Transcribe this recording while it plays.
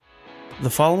The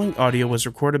following audio was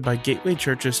recorded by Gateway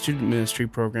Church's student ministry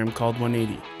program called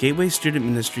 180. Gateway Student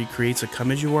Ministry creates a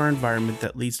come-as-you-are environment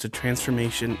that leads to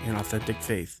transformation and authentic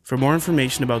faith. For more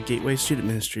information about Gateway Student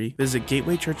Ministry, visit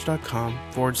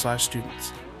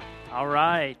gatewaychurch.com/students. All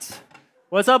right.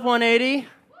 What's up, 180?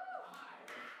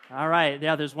 All right.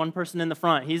 Yeah, there's one person in the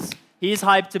front. He's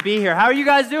hyped to be here. How are you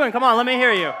guys doing? Come on, let me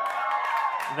hear you.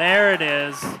 There it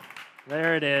is.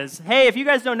 There it is. Hey, if you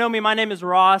guys don't know me, my name is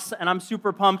Ross, and I'm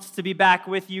super pumped to be back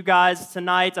with you guys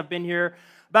tonight. I've been here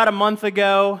about a month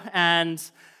ago, and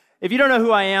if you don't know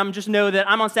who I am, just know that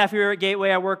I'm on staff here at Gateway.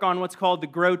 I work on what's called the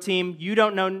Grow Team. You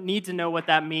don't need to know what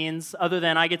that means, other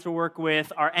than I get to work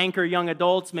with our anchor young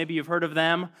adults. Maybe you've heard of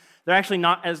them. They're actually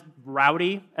not as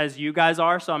rowdy as you guys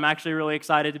are, so I'm actually really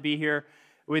excited to be here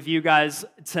with you guys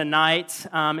tonight.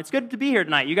 It's good to be here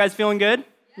tonight. You guys feeling good?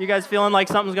 You guys feeling like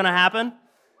something's going to happen?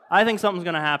 I think something's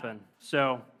going to happen.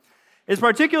 So it's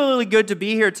particularly good to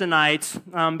be here tonight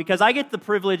because I get the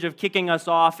privilege of kicking us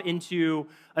off into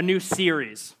a new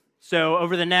series. So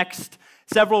over the next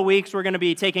several weeks, we're going to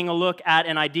be taking a look at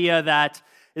an idea that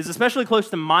is especially close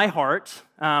to my heart.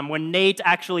 When Nate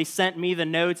actually sent me the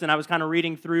notes and I was kind of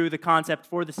reading through the concept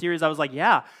for the series, I was like,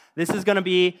 yeah, this is going to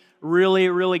be really,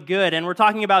 really good. And we're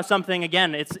talking about something,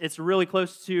 again, it's really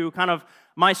close to kind of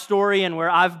my story and where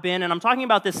I've been, and I'm talking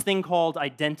about this thing called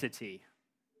identity.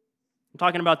 I'm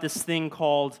talking about this thing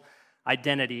called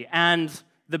identity. And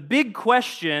the big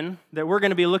question that we're going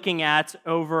to be looking at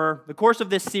over the course of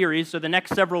this series, so the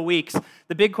next several weeks,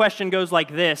 the big question goes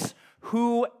like this: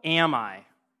 who am I?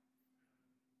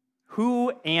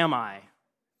 Who am I?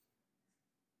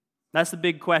 That's the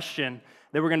big question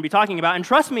that we're going to be talking about. And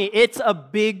trust me, it's a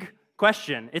big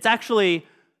question. It's actually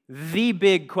the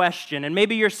big question. And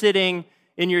maybe you're sitting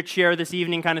in your chair this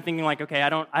evening kind of thinking like, okay, I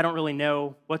don't really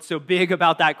know what's so big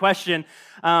about that question.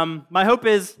 My hope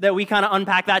is that we kind of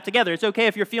unpack that together. It's okay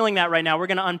if you're feeling that right now. We're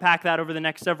going to unpack that over the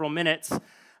next several minutes.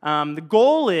 The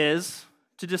goal is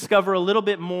to discover a little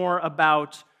bit more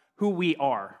about who we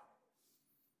are.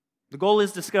 The goal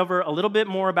is to discover a little bit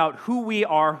more about who we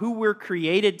are, who we're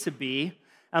created to be,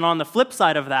 and on the flip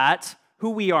side of that, who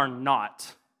we are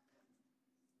not.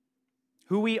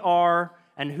 Who we are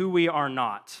and who we are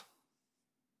not.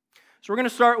 So we're going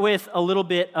to start with a little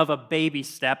bit of a baby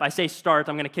step. I say start,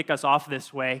 I'm going to kick us off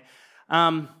this way.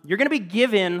 You're going to be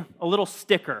given a little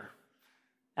sticker.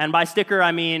 And by sticker,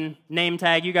 I mean name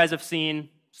tag. You guys have seen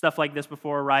stuff like this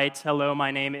before, right? Hello, my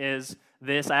name is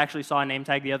this. I actually saw a name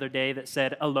tag the other day that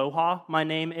said, Aloha, my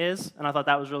name is, and I thought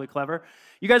that was really clever.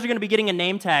 You guys are going to be getting a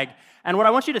name tag. And what I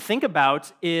want you to think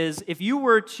about is if you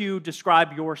were to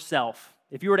describe yourself,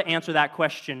 if you were to answer that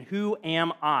question, who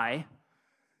am I?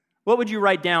 What would you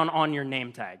write down on your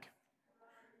name tag?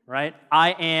 Right?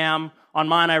 On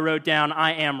mine I wrote down,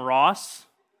 I am Ross.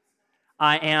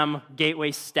 I am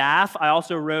Gateway staff. I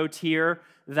also wrote here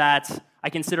that I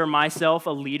consider myself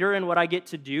a leader in what I get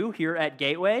to do here at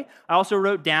Gateway. I also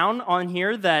wrote down on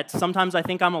here that sometimes I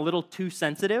think I'm a little too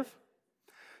sensitive.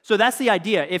 So that's the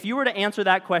idea. If you were to answer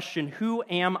that question, who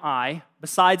am I,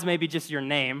 besides maybe just your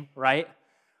name, right?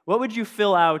 What would you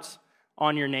fill out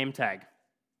on your name tag?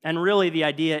 And really, the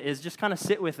idea is just kind of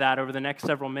sit with that over the next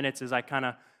several minutes as I kind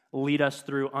of lead us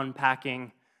through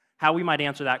unpacking how we might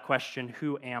answer that question,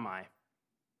 who am I?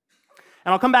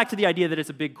 And I'll come back to the idea that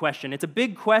it's a big question. It's a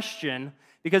big question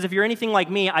because if you're anything like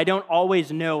me, I don't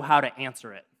always know how to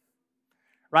answer it.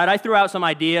 Right? I threw out some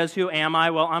ideas. Who am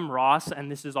I? Well, I'm Ross,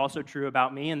 and this is also true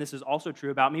about me, and this is also true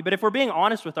about me. But if we're being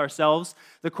honest with ourselves,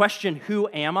 the question, who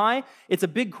am I? It's a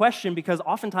big question because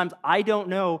oftentimes I don't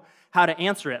know how to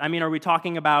answer it. I mean, are we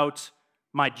talking about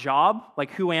my job?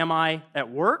 Like, who am I at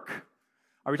work?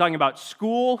 Are we talking about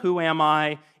school? Who am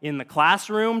I in the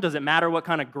classroom? Does it matter what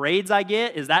kind of grades I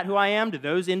get? Is that who I am? Do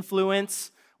those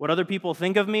influence what other people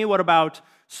think of me? What about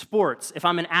sports? If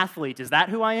I'm an athlete, is that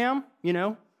who I am? You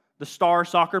know, the star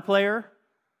soccer player?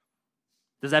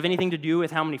 Does that have anything to do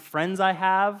with how many friends I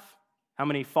have? How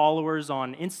many followers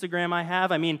on Instagram I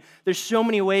have? I mean, there's so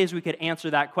many ways we could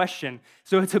answer that question.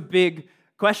 So it's a big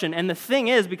question. And the thing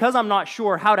is, because I'm not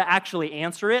sure how to actually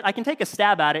answer it, I can take a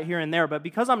stab at it here and there, but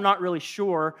because I'm not really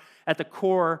sure at the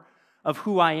core of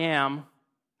who I am,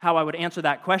 how I would answer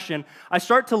that question, I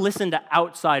start to listen to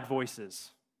outside voices.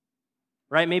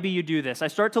 Right? Maybe you do this. I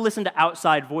start to listen to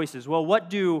outside voices. Well, what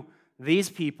do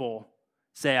these people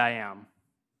say I am?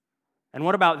 And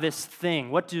what about this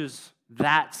thing? What does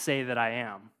that say that I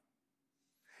am?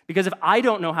 Because if I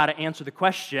don't know how to answer the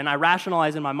question, I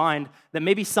rationalize in my mind that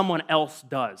maybe someone else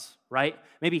does, right?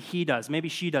 Maybe he does, maybe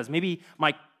she does, maybe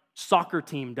my soccer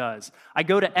team does. I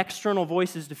go to external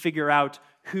voices to figure out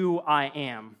who I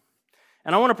am.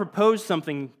 And I want to propose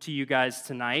something to you guys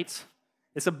tonight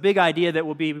It's a big idea that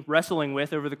we'll be wrestling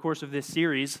with over the course of this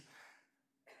series.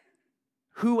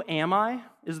 Who am I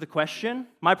is the question.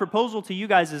 My proposal to you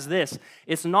guys is this.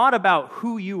 It's not about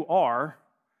who you are.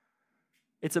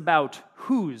 It's about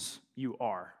whose you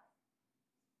are.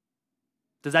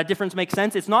 Does that difference make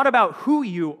sense? It's not about who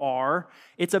you are.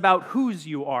 It's about whose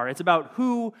you are. It's about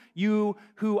who you,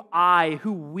 who I,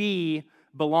 who we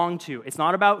belong to. It's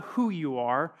not about who you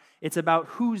are. It's about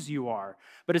whose you are.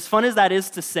 But as fun as that is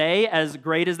to say, as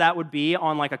great as that would be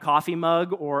on like a coffee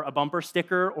mug or a bumper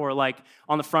sticker or like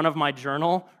on the front of my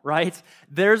journal, right?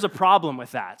 There's a problem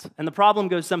with that. And the problem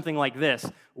goes something like this.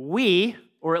 We,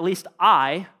 or at least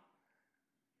I,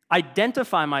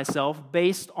 identify myself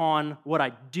based on what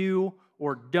I do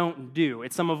or don't do.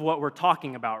 It's some of what we're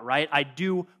talking about, right? I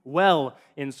do well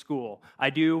in school.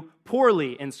 I do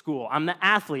poorly in school. I'm the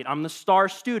athlete. I'm the star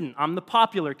student. I'm the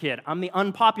popular kid. I'm the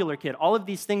unpopular kid. All of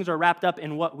these things are wrapped up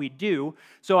in what we do.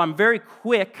 So I'm very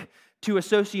quick to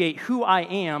associate who I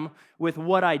am with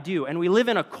what I do. And we live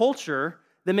in a culture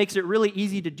that makes it really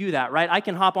easy to do that, right? I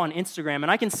can hop on Instagram and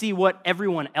I can see what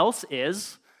everyone else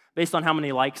is based on how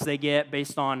many likes they get,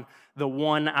 based on the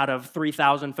 1 out of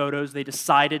 3,000 photos they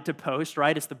decided to post,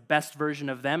 right? It's the best version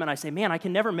of them. And I say, man, I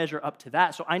can never measure up to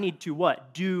that. So I need to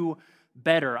what? Do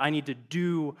better. I need to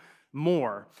do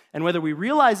more. And whether we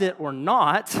realize it or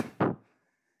not,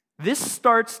 this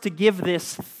starts to give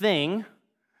this thing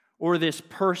or this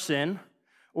person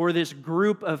or this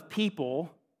group of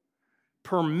people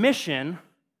permission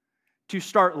to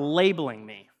start labeling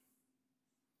me.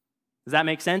 Does that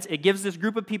make sense? It gives this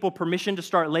group of people permission to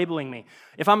start labeling me.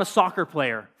 If I'm a soccer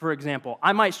player, for example,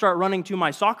 I might start running to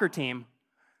my soccer team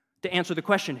to answer the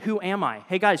question, who am I?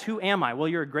 Hey guys, who am I? Well,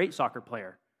 you're a great soccer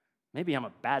player. Maybe I'm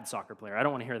a bad soccer player. I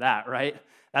don't want to hear that, right?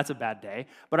 That's a bad day.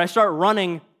 But I start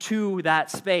running to that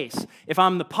space. If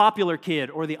I'm the popular kid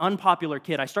or the unpopular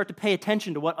kid, I start to pay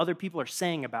attention to what other people are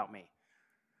saying about me.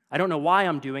 I don't know why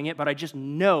I'm doing it, but I just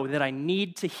know that I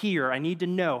need to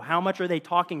know how much are they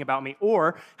talking about me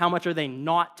or how much are they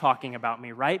not talking about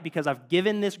me, right? Because I've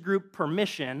given this group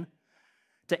permission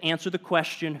to answer the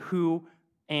question, who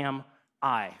am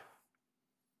I?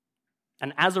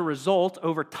 And as a result,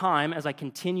 over time, as I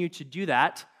continue to do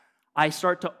that, I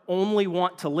start to only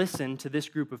want to listen to this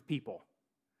group of people.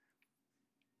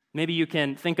 Maybe you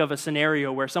can think of a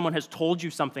scenario where someone has told you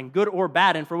something, good or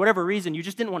bad, and for whatever reason, you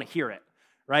just didn't want to hear it.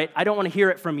 Right? I don't want to hear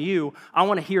it from you. I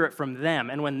want to hear it from them.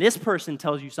 And when this person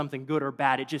tells you something good or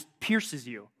bad, it just pierces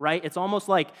you, right? It's almost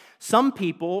like some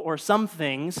people or some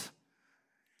things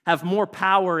have more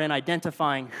power in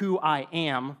identifying who I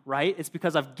am, right? It's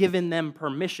because I've given them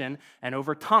permission, and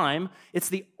over time, it's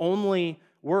the only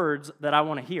words that I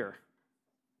want to hear.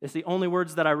 It's the only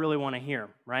words that I really want to hear,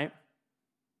 right?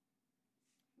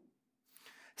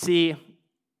 See,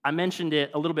 I mentioned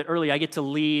it a little bit earlier. I get to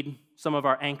lead some of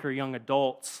our Anchor young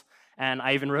adults, and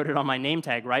I even wrote it on my name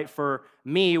tag, right? For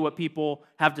me, what people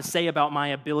have to say about my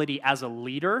ability as a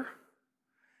leader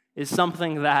is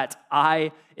something that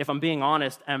I, if I'm being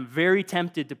honest, am very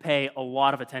tempted to pay a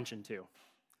lot of attention to,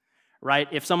 right?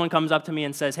 If someone comes up to me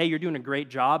and says, hey, you're doing a great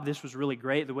job, this was really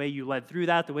great, the way you led through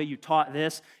that, the way you taught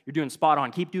this, you're doing spot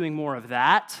on, keep doing more of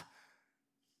that,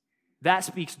 that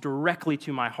speaks directly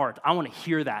to my heart. I want to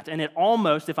hear that. And it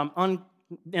almost, if I'm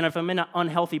in an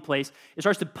unhealthy place, it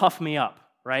starts to puff me up,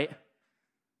 right?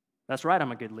 That's right,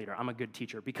 I'm a good leader, I'm a good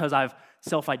teacher. Because I've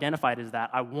self-identified as that,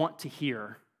 I want to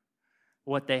hear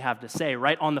what they have to say,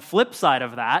 right? On the flip side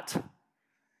of that,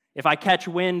 if I catch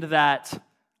wind that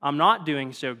I'm not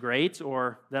doing so great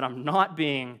or that I'm not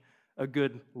being a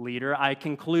good leader, I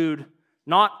conclude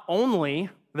not only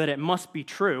that it must be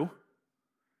true,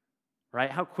 right?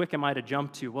 How quick am I to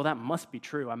jump to, well, that must be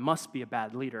true. I must be a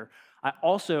bad leader. I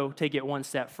also take it one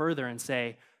step further and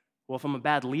say, well, if I'm a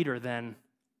bad leader, then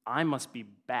I must be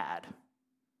bad.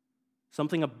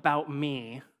 Something about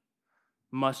me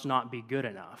must not be good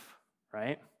enough,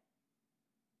 right?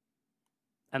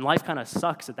 And life kind of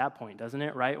sucks at that point, doesn't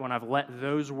it, right? When I've let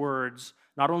those words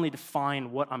not only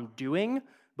define what I'm doing,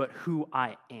 but who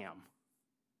I am.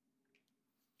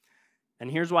 And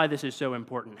here's why this is so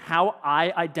important. How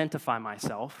I identify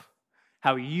myself,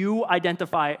 how you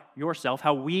identify yourself,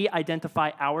 how we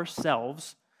identify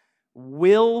ourselves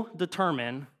will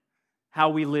determine how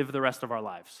we live the rest of our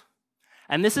lives.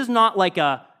 And this is not like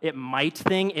a it might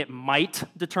thing. It might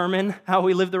determine how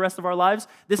we live the rest of our lives.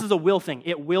 This is a will thing.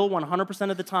 It will 100%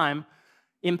 of the time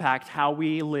impact how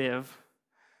we live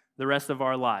the rest of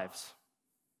our lives.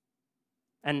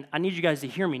 And I need you guys to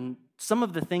hear me. Some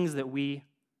of the things that we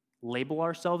label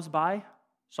ourselves by,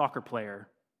 soccer player,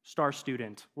 star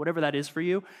student, whatever that is for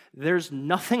you, there's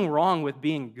nothing wrong with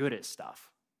being good at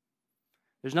stuff.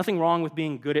 There's nothing wrong with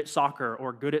being good at soccer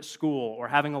or good at school or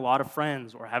having a lot of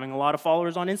friends or having a lot of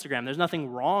followers on Instagram. There's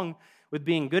nothing wrong with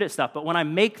being good at stuff. But when I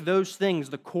make those things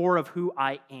the core of who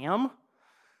I am,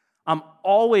 I'm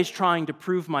always trying to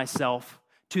prove myself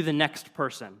to the next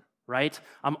person, right?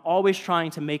 I'm always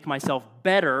trying to make myself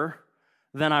better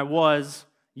than I was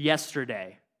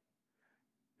yesterday.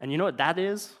 And you know what that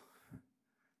is?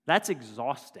 That's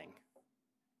exhausting.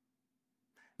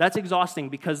 That's exhausting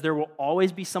because there will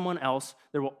always be someone else,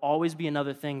 there will always be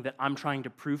another thing that I'm trying to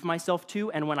prove myself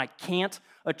to, and when I can't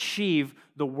achieve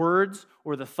the words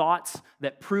or the thoughts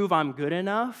that prove I'm good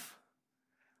enough,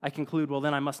 I conclude, well,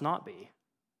 then I must not be.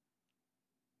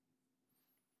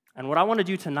 And what I want to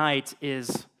do tonight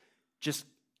is just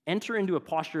enter into a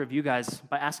posture of you guys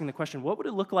by asking the question, what would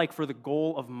it look like for the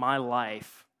goal of my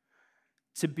life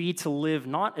to be to live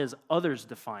not as others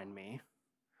define me,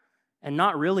 and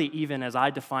not really even as I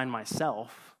define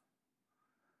myself,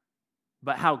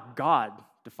 but how God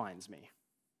defines me?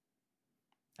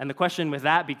 And the question with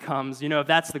that becomes, if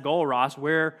that's the goal, Ross,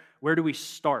 where do we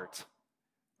start,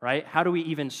 right? How do we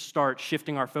even start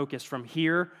shifting our focus from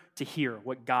here to here,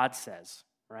 what God says,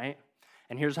 right?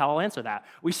 And here's how I'll answer that.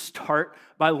 We start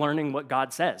by learning what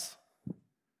God says.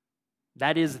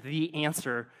 That is the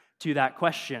answer to that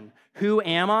question. Who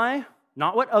am I?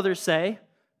 Not what others say,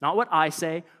 not what I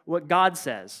say, what God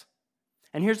says.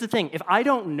 And here's the thing, if I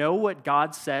don't know what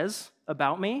God says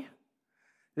about me,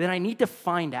 then I need to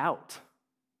find out.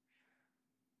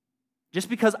 Just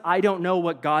because I don't know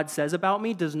what God says about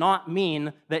me does not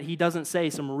mean that he doesn't say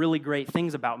some really great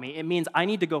things about me. It means I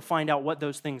need to go find out what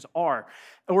those things are,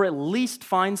 or at least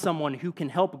find someone who can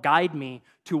help guide me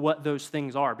to what those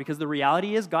things are. Because the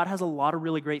reality is God has a lot of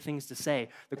really great things to say.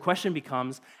 The question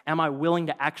becomes, am I willing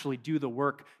to actually do the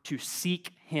work to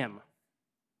seek him?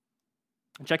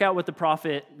 Check out what the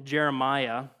prophet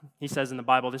Jeremiah, he says in the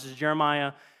Bible. This is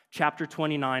Jeremiah chapter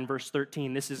 29, verse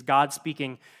 13. This is God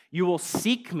speaking. You will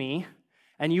seek me,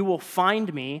 and you will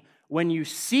find me when you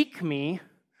seek me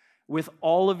with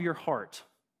all of your heart.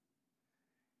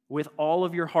 With all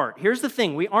of your heart. Here's the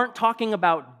thing. We aren't talking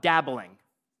about dabbling.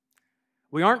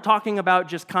 We aren't talking about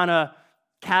just kind of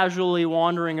casually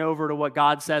wandering over to what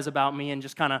God says about me and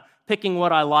just kind of picking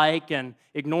what I like and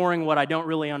ignoring what I don't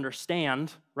really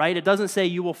understand, right? It doesn't say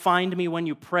you will find me when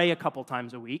you pray a couple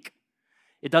times a week.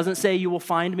 It doesn't say you will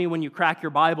find me when you crack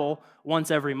your Bible once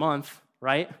every month,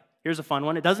 right? Here's a fun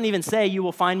one. It doesn't even say you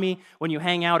will find me when you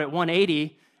hang out at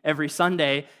 180 every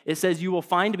Sunday. It says you will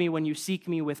find me when you seek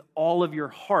me with all of your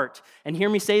heart. And hear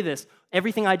me say this.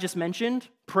 Everything I just mentioned,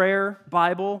 prayer,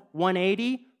 Bible,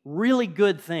 180, really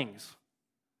good things.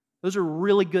 Those are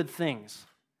really good things.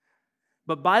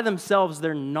 But by themselves,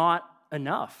 they're not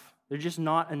enough. They're just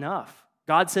not enough.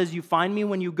 God says you find me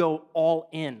when you go all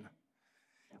in.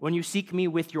 When you seek me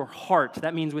with your heart.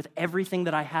 That means with everything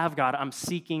that I have, God, I'm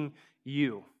seeking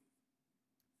you.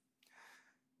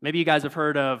 Maybe you guys have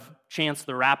heard of Chance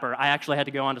the Rapper. I actually had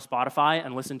to go onto Spotify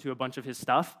and listen to a bunch of his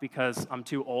stuff because I'm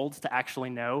too old to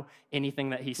actually know anything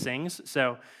that he sings.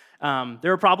 So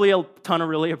there are probably a ton of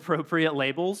really appropriate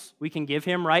labels we can give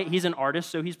him, right? He's an artist,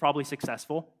 so he's probably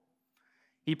successful.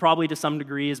 He probably, to some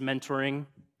degree, is mentoring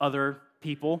other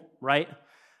people, right?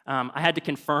 I had to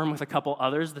confirm with a couple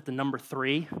others that the number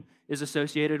 3 is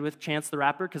associated with Chance the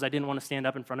Rapper because I didn't want to stand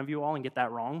up in front of you all and get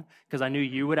that wrong because I knew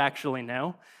you would actually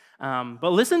know. But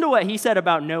listen to what he said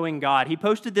about knowing God. He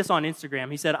posted this on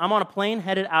Instagram. He said, I'm on a plane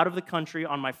headed out of the country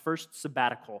on my first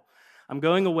sabbatical. I'm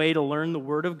going away to learn the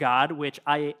Word of God, which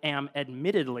I am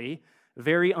admittedly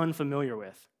very unfamiliar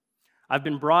with. I've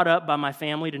been brought up by my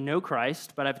family to know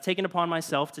Christ, but I've taken upon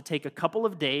myself to take a couple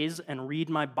of days and read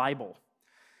my Bible.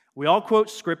 We all quote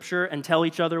Scripture and tell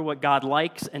each other what God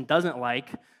likes and doesn't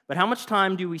like, but how much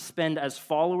time do we spend as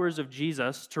followers of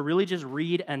Jesus to really just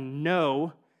read and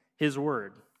know His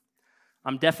Word?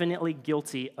 I'm definitely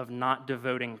guilty of not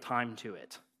devoting time to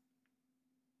it.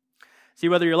 See,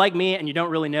 whether you're like me and you don't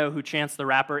really know who Chance the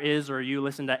Rapper is or you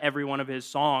listen to every one of his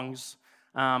songs,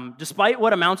 despite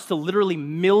what amounts to literally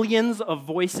millions of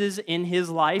voices in his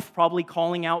life probably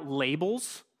calling out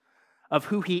labels of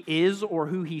who he is or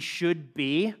who he should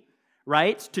be,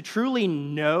 right? To truly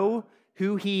know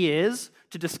who he is,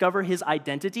 to discover his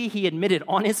identity, he admitted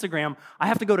on Instagram, I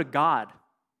have to go to God.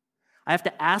 I have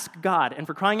to ask God. And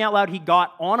for crying out loud, he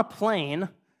got on a plane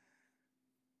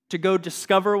to go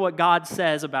discover what God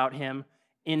says about him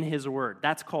in his word.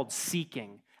 That's called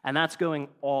seeking, and that's going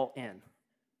all in.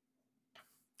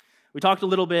 We talked a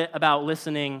little bit about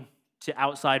listening to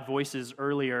outside voices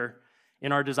earlier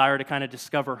in our desire to kind of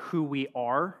discover who we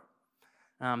are.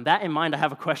 That in mind, I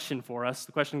have a question for us.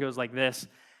 The question goes like this.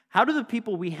 How do the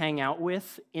people we hang out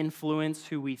with influence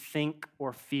who we think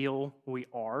or feel we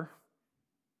are?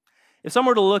 If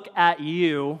someone were to look at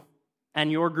you and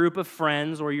your group of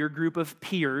friends or your group of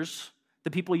peers,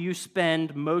 the people you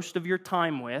spend most of your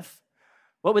time with,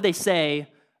 what would they say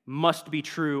must be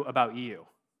true about you?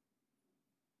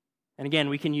 And again,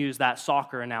 we can use that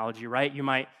soccer analogy, right? You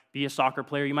might be a soccer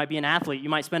player, you might be an athlete, you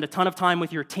might spend a ton of time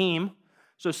with your team.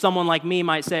 So someone like me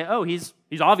might say, oh, he's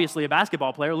obviously a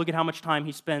basketball player. Look at how much time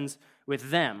he spends with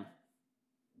them.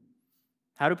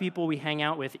 How do people we hang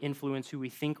out with influence who we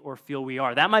think or feel we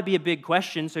are? That might be a big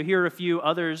question. So here are a few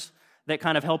others that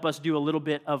kind of help us do a little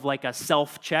bit of like a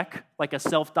self-check, like a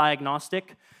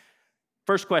self-diagnostic.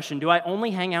 First question, do I only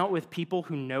hang out with people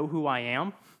who know who I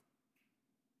am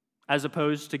as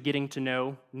opposed to getting to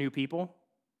know new people?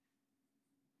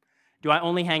 Do I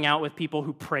only hang out with people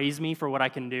who praise me for what I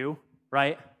can do?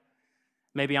 Right?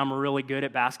 Maybe I'm really good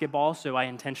at basketball, so I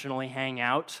intentionally hang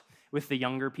out with the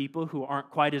younger people who aren't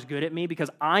quite as good at me because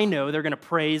I know they're going to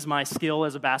praise my skill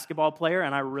as a basketball player,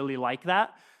 and I really like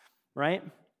that, right?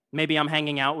 Maybe I'm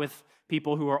hanging out with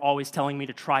people who are always telling me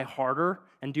to try harder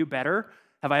and do better.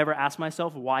 Have I ever asked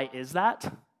myself, why is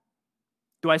that?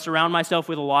 Do I surround myself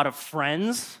with a lot of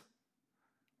friends,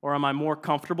 or am I more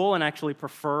comfortable and actually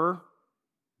prefer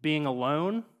being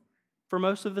alone for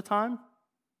most of the time?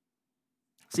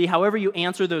 See, however you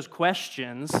answer those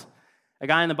questions, a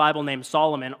guy in the Bible named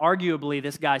Solomon, arguably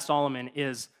this guy Solomon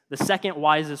is the second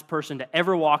wisest person to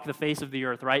ever walk the face of the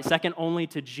earth, right? Second only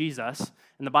to Jesus,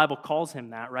 and the Bible calls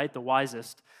him that, right? The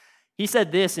wisest. He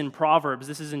said this in Proverbs,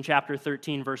 this is in chapter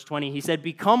 13, verse 20. He said,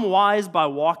 "Become wise by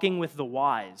walking with the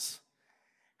wise.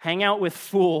 Hang out with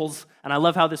fools," and I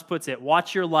love how this puts it,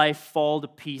 "watch your life fall to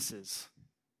pieces."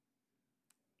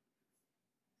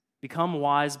 Become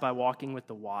wise by walking with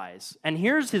the wise. And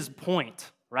here's his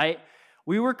point, right?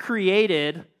 We were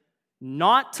created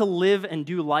not to live and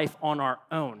do life on our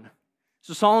own.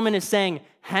 So Solomon is saying,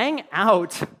 hang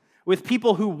out with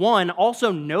people who, one,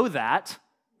 also know that,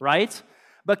 right?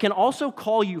 But can also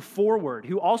call you forward,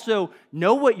 who also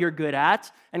know what you're good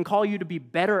at and call you to be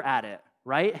better at it,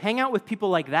 right? Hang out with people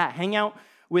like that. Hang out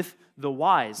with the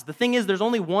wise. The thing is, there's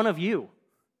only one of you,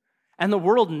 and the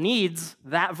world needs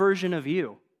that version of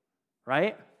you.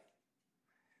 Right?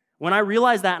 When I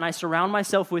realize that and I surround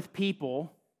myself with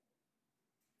people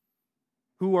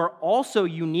who are also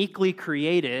uniquely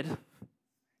created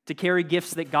to carry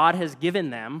gifts that God has given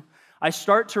them, I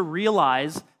start to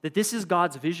realize that this is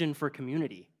God's vision for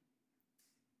community.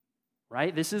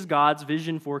 Right? This is God's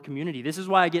vision for community. This is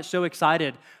why I get so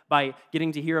excited by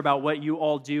getting to hear about what you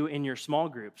all do in your small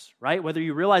groups, right? Whether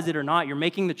you realize it or not, you're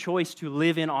making the choice to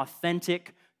live in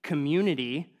authentic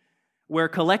community where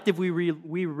collectively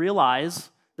we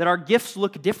realize that our gifts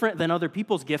look different than other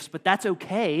people's gifts, but that's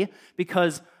okay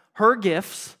because her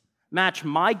gifts match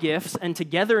my gifts, and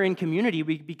together in community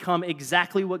we become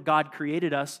exactly what God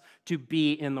created us to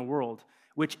be in the world,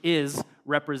 which is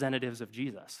representatives of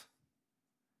Jesus.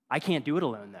 I can't do it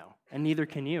alone, though, and neither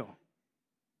can you.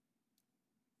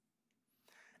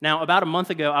 Now, about a month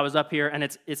ago, I was up here, and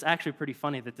it's actually pretty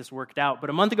funny that this worked out, but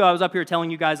a month ago I was up here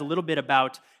telling you guys a little bit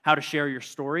about how to share your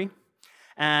story.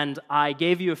 And I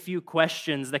gave you a few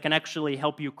questions that can actually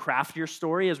help you craft your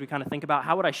story as we kind of think about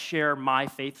how would I share my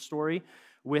faith story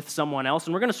with someone else.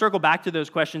 And we're going to circle back to those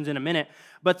questions in a minute.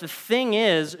 But the thing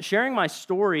is, sharing my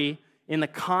story in the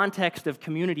context of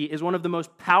community is one of the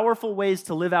most powerful ways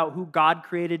to live out who God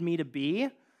created me to be,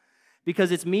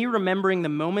 because it's me remembering the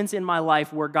moments in my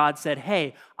life where God said,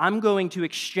 hey, I'm going to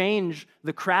exchange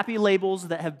the crappy labels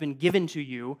that have been given to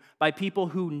you by people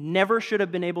who never should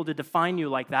have been able to define you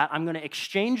like that. I'm going to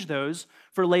exchange those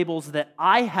for labels that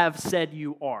I have said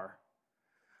you are.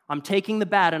 I'm taking the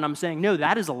bad and I'm saying, no,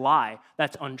 that is a lie.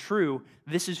 That's untrue.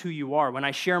 This is who you are. When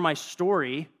I share my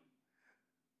story,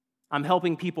 I'm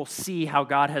helping people see how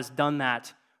God has done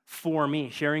that for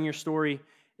me. Sharing your story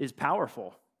is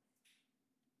powerful.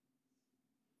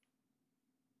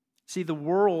 See, the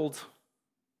world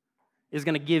is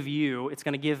going to give you, it's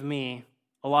going to give me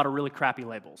a lot of really crappy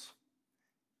labels,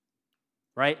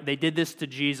 right? They did this to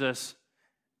Jesus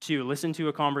too. Listen to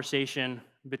a conversation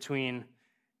between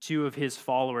two of his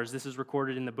followers. This is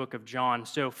recorded in the book of John.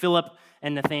 So Philip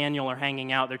and Nathanael are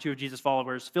hanging out. They're two of Jesus'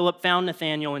 followers. Philip found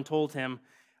Nathanael and told him,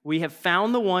 "We have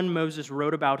found the one Moses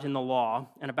wrote about in the law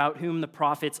and about whom the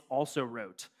prophets also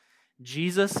wrote,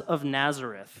 Jesus of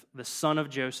Nazareth, the son of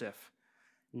Joseph."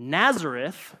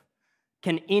 Nazareth,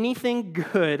 can anything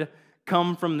good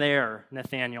come from there?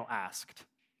 Nathanael asked.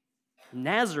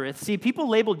 Nazareth, see, people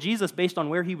labeled Jesus based on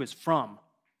where he was from.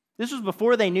 This was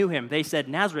before they knew him. They said,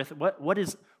 Nazareth, what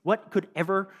is What could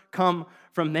ever come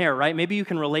from there, right? Maybe you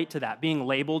can relate to that, being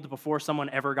labeled before someone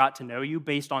ever got to know you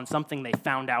based on something they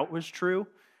found out was true,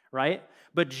 right?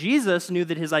 But Jesus knew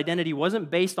that his identity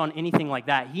wasn't based on anything like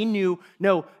that. He knew,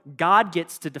 no, God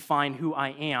gets to define who I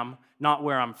am, not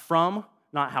where I'm from,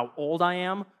 not how old I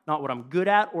am, not what I'm good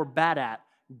at or bad at.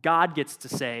 God gets to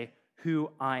say who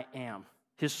I am.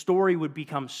 His story would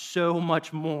become so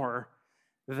much more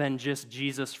than just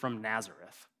Jesus from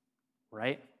Nazareth,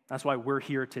 right? That's why we're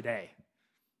here today.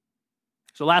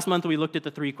 So last month we looked at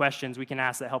the 3 questions we can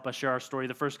ask that help us share our story.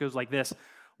 The first goes like this: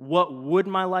 what would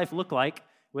my life look like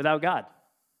without God?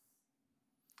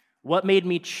 What made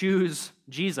me choose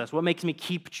Jesus? What makes me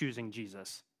keep choosing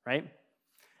Jesus, right?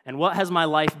 And what has my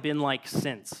life been like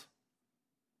since?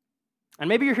 And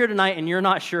maybe you're here tonight and you're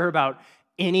not sure about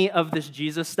any of this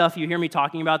Jesus stuff. You hear me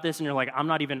talking about this and you're like,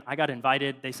 I got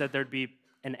invited. They said there'd be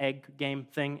an egg game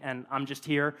thing and I'm just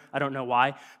here. I don't know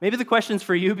why. Maybe the questions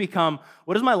for you become,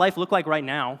 what does my life look like right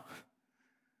now?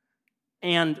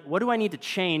 And what do I need to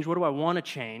change? What do I want to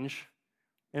change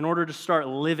in order to start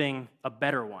living a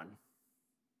better one?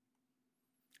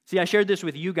 See, I shared this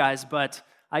with you guys, but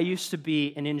I used to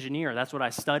be an engineer. That's what I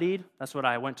studied. That's what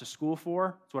I went to school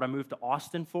for. That's what I moved to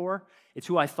Austin for. It's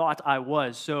who I thought I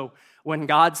was. So when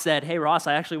God said, hey, Ross,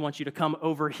 I actually want you to come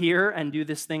over here and do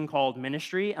this thing called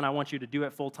ministry, and I want you to do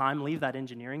it full time, leave that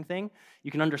engineering thing,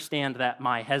 you can understand that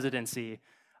my hesitancy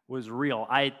was real.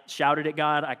 I shouted at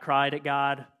God. I cried at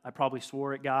God. I probably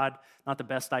swore at God. Not the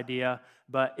best idea,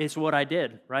 but it's what I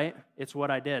did, right? It's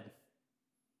what I did.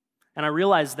 And I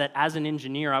realized that as an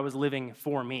engineer, I was living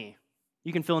for me.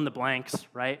 You can fill in the blanks,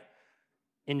 right?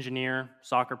 Engineer,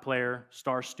 soccer player,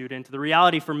 star student. The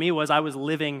reality for me was I was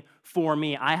living for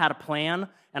me. I had a plan,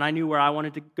 and I knew where I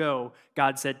wanted to go.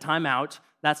 God said, time out.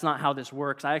 That's not how this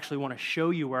works. I actually want to show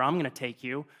you where I'm going to take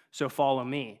you, so follow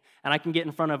me. And I can get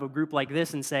in front of a group like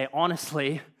this and say,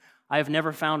 honestly, I have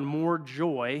never found more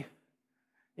joy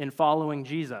in following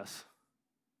Jesus.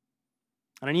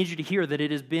 And I need you to hear that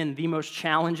it has been the most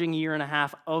challenging 1.5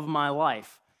 years of my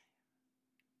life.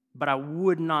 But I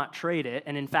would not trade it.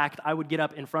 And in fact, I would get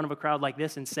up in front of a crowd like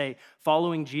this and say,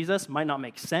 following Jesus might not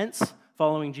make sense.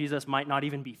 Following Jesus might not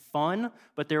even be fun.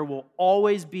 But there will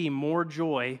always be more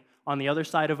joy on the other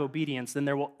side of obedience than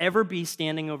there will ever be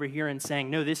standing over here and saying,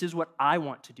 no, this is what I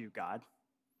want to do, God.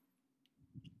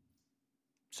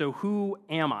 So who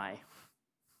am I?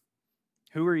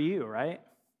 Who are you, right?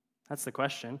 That's the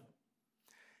question.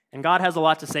 And God has a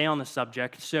lot to say on the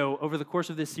subject, so over the course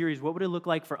of this series, what would it look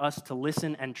like for us to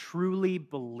listen and truly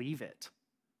believe it?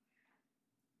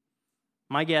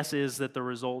 My guess is that the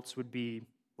results would be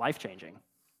life-changing.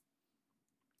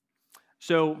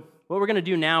 So what we're going to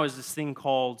do now is this thing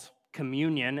called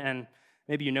communion, and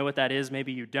maybe you know what that is,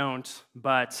 maybe you don't,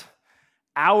 but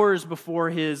hours before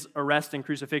his arrest and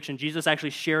crucifixion, Jesus actually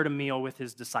shared a meal with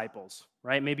his disciples,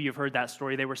 right? Maybe you've heard that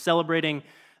story. They were celebrating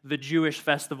the Jewish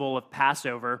festival of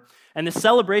Passover. And the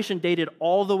celebration dated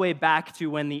all the way back to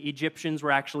when the Egyptians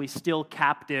were actually still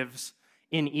captives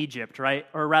in Egypt, right?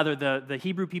 Or rather, the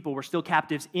Hebrew people were still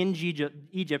captives in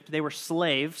Egypt. They were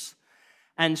slaves.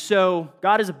 And so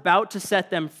God is about to set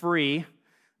them free.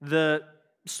 The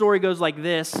story goes like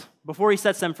this. Before he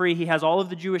sets them free, he has all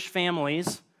of the Jewish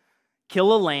families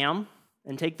kill a lamb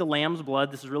and take the lamb's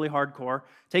blood. This is really hardcore.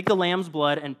 Take the lamb's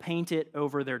blood and paint it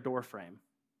over their doorframe.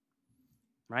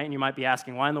 Right? And you might be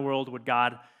asking, why in the world would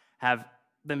God have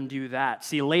them do that?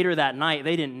 See, later that night,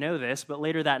 they didn't know this, but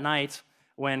later that night,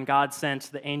 when God sent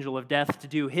the angel of death to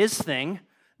do his thing,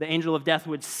 the angel of death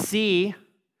would see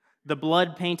the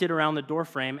blood painted around the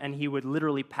doorframe, and he would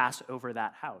literally pass over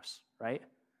that house, right?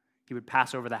 He would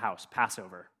pass over the house,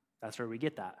 Passover. That's where we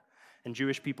get that. And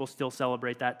Jewish people still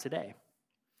celebrate that today.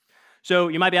 So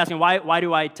you might be asking, why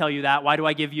do I tell you that? Why do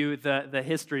I give you the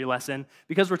history lesson?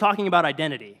 Because we're talking about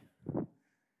identity.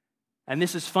 And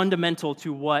this is fundamental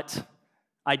to what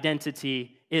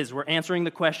identity is. We're answering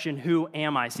the question, who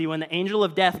am I? See, when the angel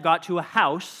of death got to a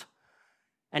house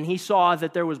and he saw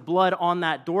that there was blood on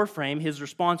that doorframe, his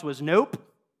response was, nope,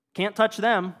 can't touch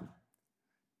them.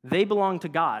 They belong to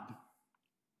God.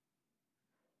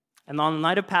 And on the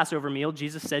night of Passover meal,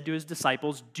 Jesus said to his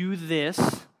disciples, do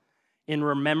this in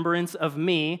remembrance of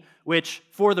me, which,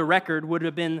 for the record, would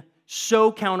have been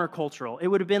so countercultural. It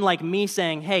would have been like me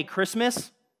saying, hey,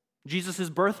 Christmas, Jesus'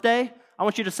 birthday, I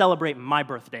want you to celebrate my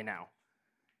birthday now.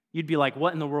 You'd be like,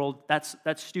 what in the world? That's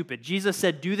stupid. Jesus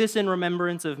said, do this in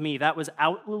remembrance of me. That was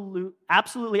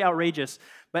absolutely outrageous.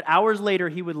 But hours later,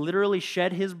 he would literally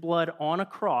shed his blood on a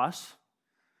cross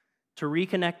to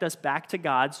reconnect us back to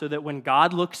God so that when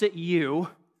God looks at you,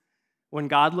 when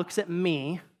God looks at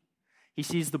me, he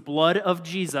sees the blood of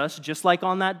Jesus, just like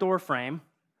on that doorframe,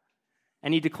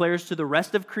 And he declares to the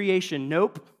rest of creation,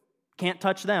 nope, can't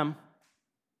touch them.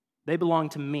 They belong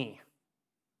to me.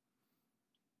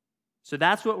 So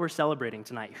that's what we're celebrating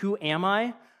tonight. Who am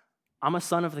I? I'm a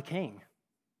son of the King.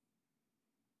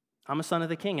 I'm a son of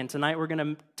the King. And tonight we're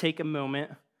going to take a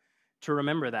moment to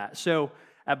remember that. So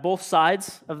at both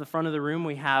sides of the front of the room,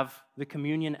 we have the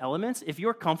communion elements. If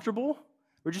you're comfortable,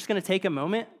 we're just going to take a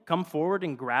moment, come forward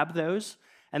and grab those,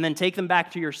 and then take them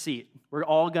back to your seat. We're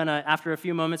all going to, after a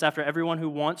few moments, after everyone who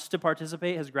wants to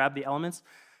participate has grabbed the elements,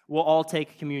 we'll all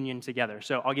take communion together.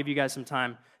 So I'll give you guys some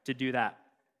time to do that.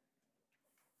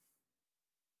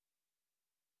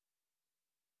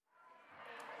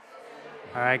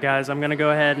 All right, guys, I'm going to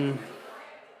go ahead and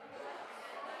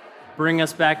bring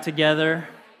us back together.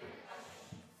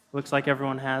 Looks like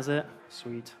everyone has it.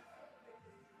 Sweet.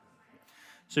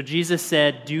 So Jesus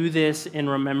said, "Do this in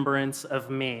remembrance of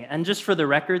me." And just for the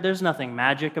record, there's nothing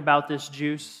magic about this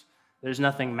juice. There's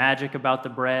nothing magic about the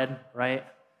bread, right?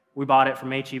 We bought it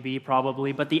from H-E-B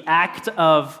probably. But the act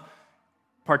of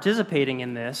participating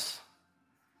in this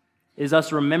is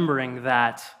us remembering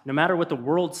that no matter what the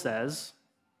world says,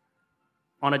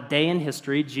 on a day in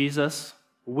history, Jesus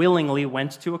willingly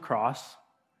went to a cross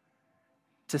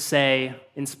to say,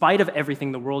 in spite of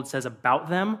everything the world says about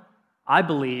them, I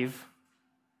believe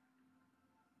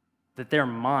that they're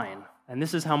mine, and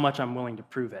this is how much I'm willing to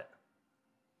prove it.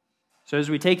 So as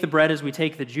we take the bread, as we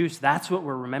take the juice, that's what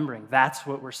we're remembering. That's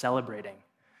what we're celebrating.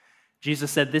 Jesus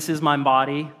said, "This is my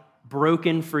body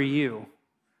broken for you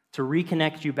to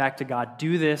reconnect you back to God.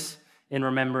 Do this in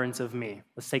remembrance of me."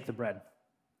 Let's take the bread.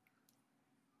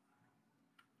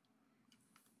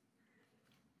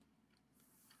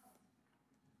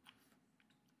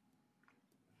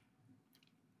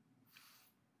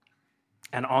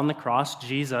 And on the cross,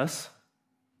 Jesus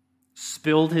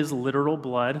spilled his literal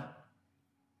blood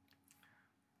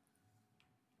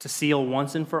to seal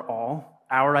once and for all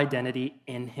our identity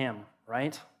in him,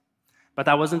 right? But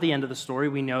that wasn't the end of the story.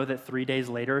 We know that 3 days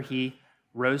later, he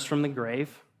rose from the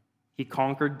grave. He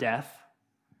conquered death.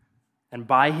 And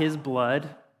by his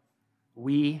blood,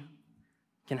 we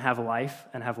can have life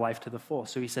and have life to the full.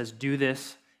 So he says, "Do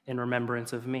this in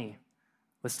remembrance of me."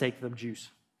 Let's take the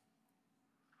juice.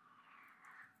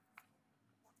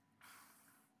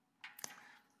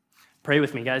 Pray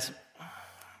with me, guys.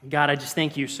 God, I just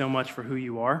thank you so much for who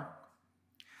you are.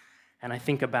 And I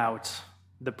think about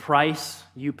the price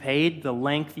you paid, the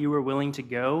length you were willing to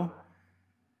go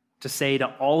to say to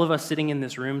all of us sitting in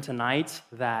this room tonight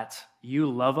that you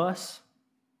love us,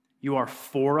 you are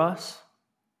for us,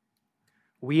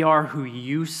 we are who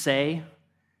you say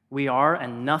we are,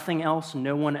 and nothing else,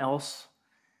 no one else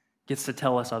gets to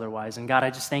tell us otherwise. And God, I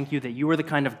just thank you that you are the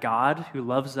kind of God who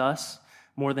loves us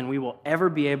more than we will ever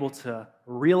be able to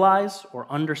realize or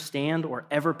understand or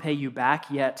ever pay you back,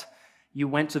 yet you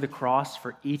went to the cross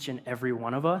for each and every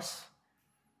one of us,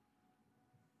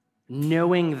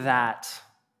 knowing that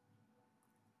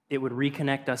it would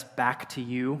reconnect us back to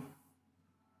you.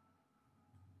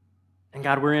 And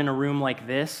God, we're in a room like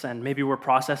this, and maybe we're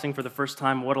processing for the first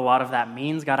time what a lot of that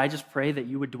means. God, I just pray that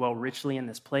you would dwell richly in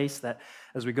this place, that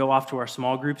as we go off to our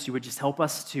small groups, you would just help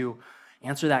us to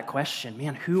answer that question.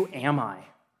 Man, who am I?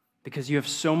 Because you have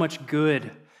so much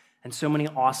good and so many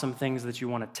awesome things that you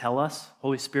want to tell us.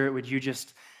 Holy Spirit, would you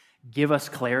just give us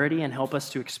clarity and help us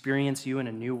to experience you in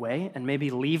a new way, and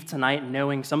maybe leave tonight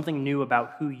knowing something new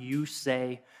about who you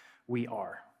say we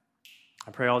are.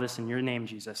 I pray all this in your name,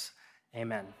 Jesus.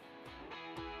 Amen.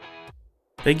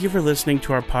 Thank you for listening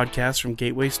to our podcast from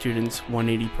Gateway Students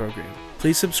 180 program.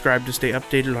 Please subscribe to stay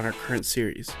updated on our current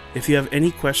series. If you have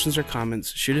any questions or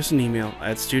comments, shoot us an email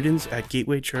at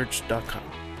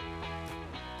students@gatewaychurch.com.